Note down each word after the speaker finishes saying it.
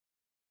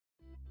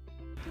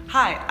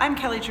Hi, I'm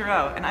Kelly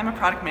Gerrow, and I'm a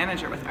product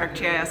manager with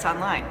ArcGIS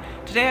Online.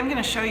 Today I'm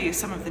going to show you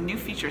some of the new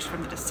features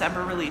from the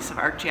December release of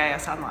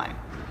ArcGIS Online.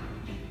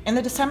 In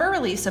the December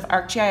release of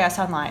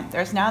ArcGIS Online,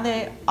 there's now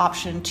the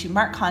option to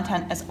mark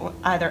content as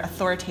either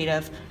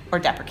authoritative or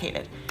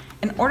deprecated.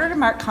 In order to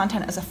mark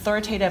content as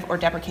authoritative or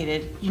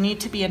deprecated, you need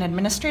to be an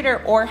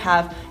administrator or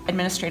have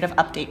administrative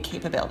update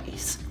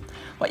capabilities.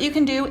 What you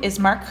can do is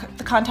mark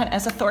the content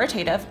as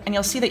authoritative, and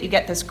you'll see that you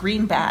get this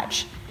green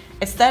badge.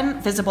 It's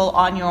then visible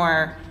on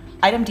your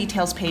item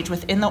details page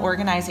within the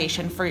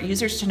organization for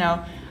users to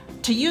know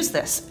to use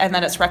this and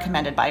that it's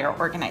recommended by your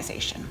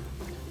organization.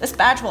 This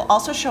badge will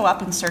also show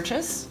up in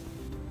searches.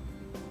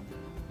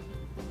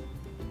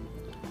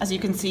 As you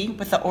can see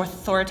with the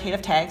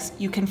authoritative tags,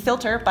 you can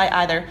filter by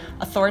either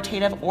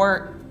authoritative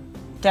or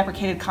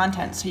deprecated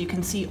content, so you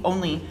can see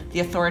only the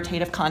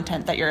authoritative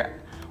content that your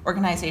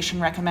organization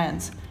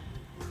recommends.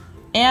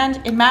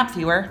 And in Map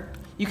Viewer,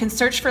 you can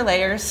search for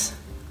layers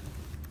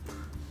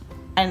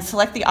and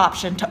select the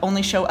option to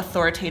only show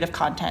authoritative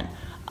content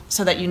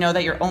so that you know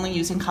that you're only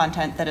using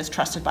content that is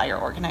trusted by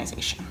your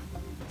organization.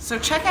 So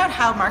check out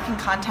how marking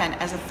content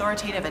as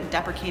authoritative and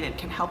deprecated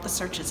can help the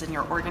searches in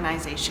your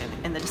organization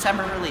in the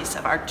December release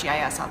of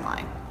ArcGIS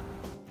Online.